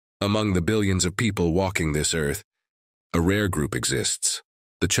Among the billions of people walking this earth, a rare group exists,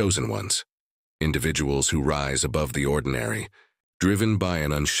 the chosen ones, individuals who rise above the ordinary, driven by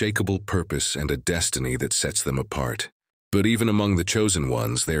an unshakable purpose and a destiny that sets them apart. But even among the chosen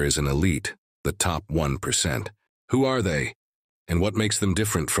ones, there is an elite, the top 1%. Who are they, and what makes them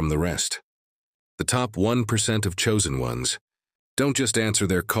different from the rest? The top 1% of chosen ones don't just answer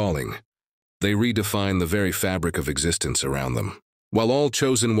their calling, they redefine the very fabric of existence around them. While all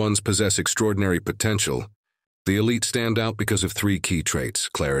chosen ones possess extraordinary potential, the elite stand out because of three key traits: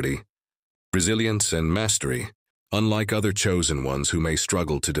 clarity, resilience, and mastery. Unlike other chosen ones who may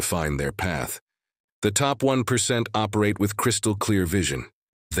struggle to define their path, the top 1% operate with crystal-clear vision.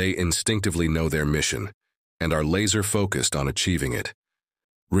 They instinctively know their mission and are laser-focused on achieving it.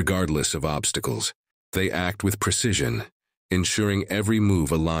 Regardless of obstacles, they act with precision, ensuring every move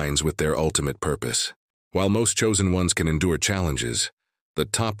aligns with their ultimate purpose. While most chosen ones can endure challenges, the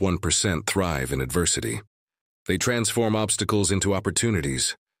top 1% thrive in adversity. They transform obstacles into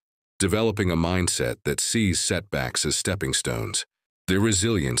opportunities, developing a mindset that sees setbacks as stepping stones. Their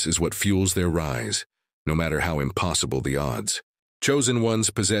resilience is what fuels their rise, no matter how impossible the odds. Chosen ones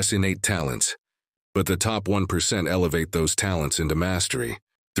possess innate talents, but the top 1% elevate those talents into mastery.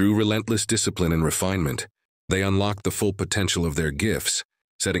 Through relentless discipline and refinement, they unlock the full potential of their gifts,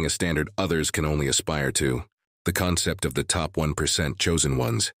 setting a standard others can only aspire to. The concept of the top 1% chosen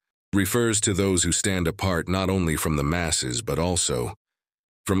ones refers to those who stand apart not only from the masses but also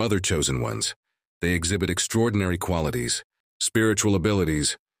from other chosen ones. They exhibit extraordinary qualities, spiritual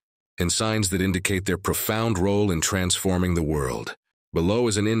abilities, and signs that indicate their profound role in transforming the world. Below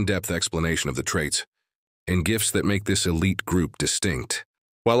is an in-depth explanation of the traits and gifts that make this elite group distinct.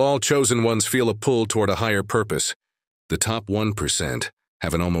 While all chosen ones feel a pull toward a higher purpose, the top 1%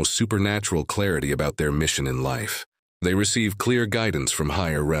 have an almost supernatural clarity about their mission in life. They receive clear guidance from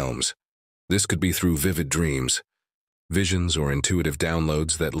higher realms. This could be through vivid dreams, visions, or intuitive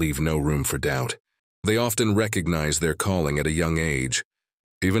downloads that leave no room for doubt. They often recognize their calling at a young age,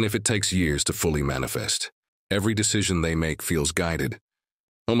 even if it takes years to fully manifest. Every decision they make feels guided,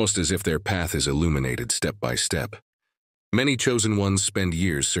 almost as if their path is illuminated step by step. Many chosen ones spend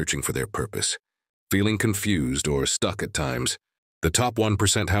years searching for their purpose, feeling confused or stuck at times. The top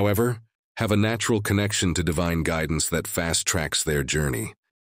 1%, however, have a natural connection to divine guidance that fast-tracks their journey.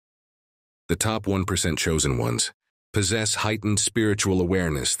 The top 1% chosen ones possess heightened spiritual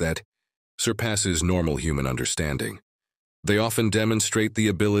awareness that surpasses normal human understanding. They often demonstrate the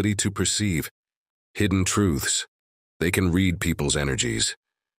ability to perceive hidden truths. They can read people's energies,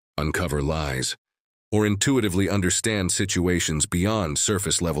 uncover lies, or intuitively understand situations beyond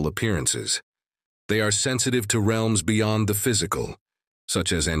surface-level appearances. They are sensitive to realms beyond the physical,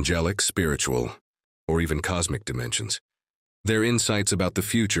 such as angelic, spiritual, or even cosmic dimensions. Their insights about the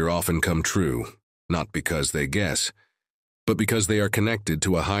future often come true, not because they guess, but because they are connected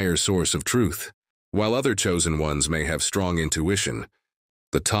to a higher source of truth. While other chosen ones may have strong intuition,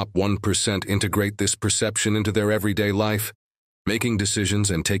 the top 1% integrate this perception into their everyday life, making decisions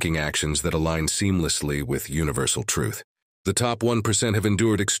and taking actions that align seamlessly with universal truth. The top 1% have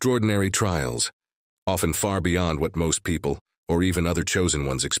endured extraordinary trials, often far beyond what most people, or even other chosen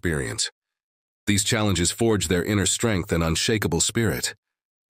ones, experience. These challenges forge their inner strength and unshakable spirit.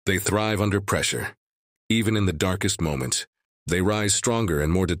 They thrive under pressure. Even in the darkest moments, they rise stronger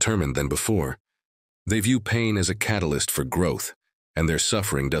and more determined than before. They view pain as a catalyst for growth, and their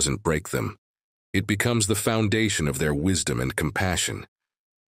suffering doesn't break them. It becomes the foundation of their wisdom and compassion.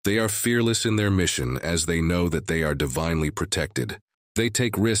 They are fearless in their mission as they know that they are divinely protected. They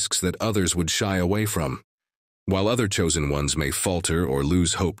take risks that others would shy away from. While other chosen ones may falter or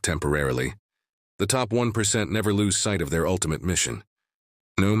lose hope temporarily, the top 1% never lose sight of their ultimate mission.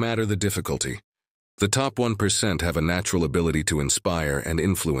 No matter the difficulty, the top 1% have a natural ability to inspire and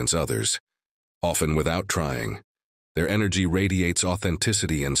influence others. Often without trying, their energy radiates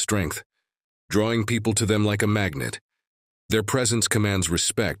authenticity and strength, drawing people to them like a magnet. Their presence commands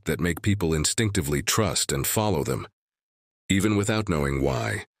respect that make people instinctively trust and follow them. Even without knowing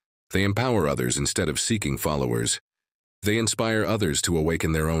why, they empower others instead of seeking followers. They inspire others to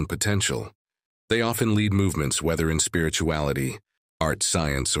awaken their own potential. They often lead movements, whether in spirituality, art,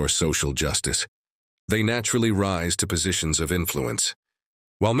 science, or social justice. They naturally rise to positions of influence.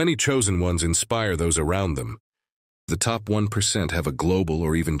 While many chosen ones inspire those around them, the top 1% have a global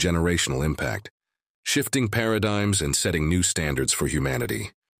or even generational impact, shifting paradigms and setting new standards for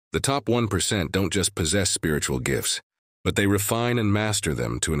humanity. The top 1% don't just possess spiritual gifts, but they refine and master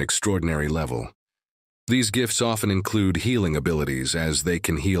them to an extraordinary level. These gifts often include healing abilities, as they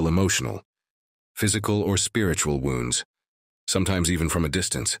can heal emotional, physical, or spiritual wounds, sometimes even from a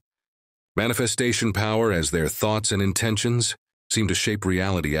distance. Manifestation power, as their thoughts and intentions seem to shape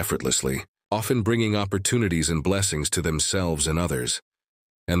reality effortlessly, often bringing opportunities and blessings to themselves and others.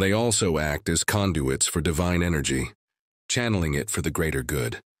 And they also act as conduits for divine energy, channeling it for the greater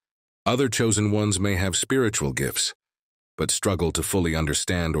good. Other chosen ones may have spiritual gifts, but struggle to fully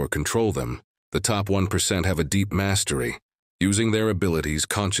understand or control them. The top 1% have a deep mastery, using their abilities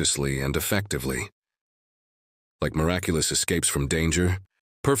consciously and effectively. Like miraculous escapes from danger,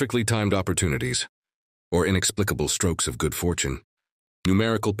 perfectly timed opportunities, or inexplicable strokes of good fortune.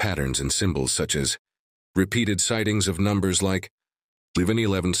 Numerical patterns and symbols such as repeated sightings of numbers like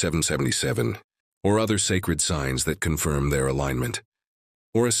 11-11-777, or other sacred signs that confirm their alignment,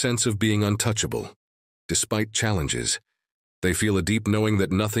 or a sense of being untouchable. Despite challenges, they feel a deep knowing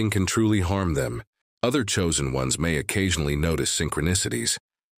that nothing can truly harm them. Other chosen ones may occasionally notice synchronicities,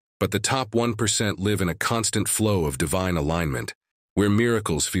 but the top 1% live in a constant flow of divine alignment, where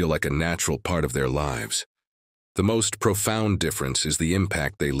miracles feel like a natural part of their lives. The most profound difference is the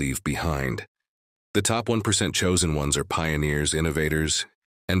impact they leave behind. The top 1% chosen ones are pioneers, innovators,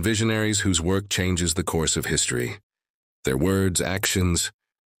 and visionaries whose work changes the course of history. Their words, actions,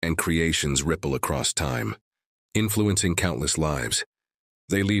 and creations ripple across time, influencing countless lives.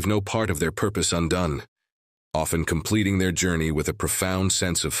 They leave no part of their purpose undone, often completing their journey with a profound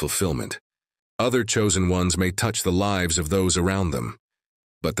sense of fulfillment. Other chosen ones may touch the lives of those around them,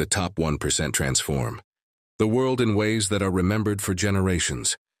 but the top 1% transform the world in ways that are remembered for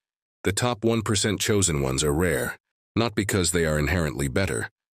generations. The top 1% chosen ones are rare, not because they are inherently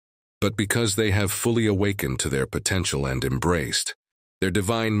better, but because they have fully awakened to their potential and embraced their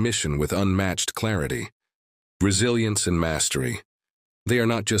divine mission with unmatched clarity, resilience, and mastery. They are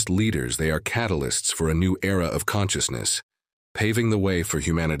not just leaders, they are catalysts for a new era of consciousness, paving the way for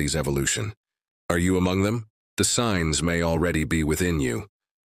humanity's evolution. Are you among them? The signs may already be within you,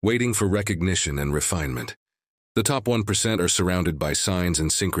 waiting for recognition and refinement. The top 1% are surrounded by signs and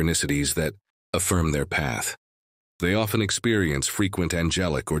synchronicities that affirm their path. They often experience frequent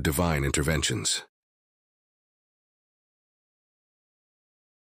angelic or divine interventions,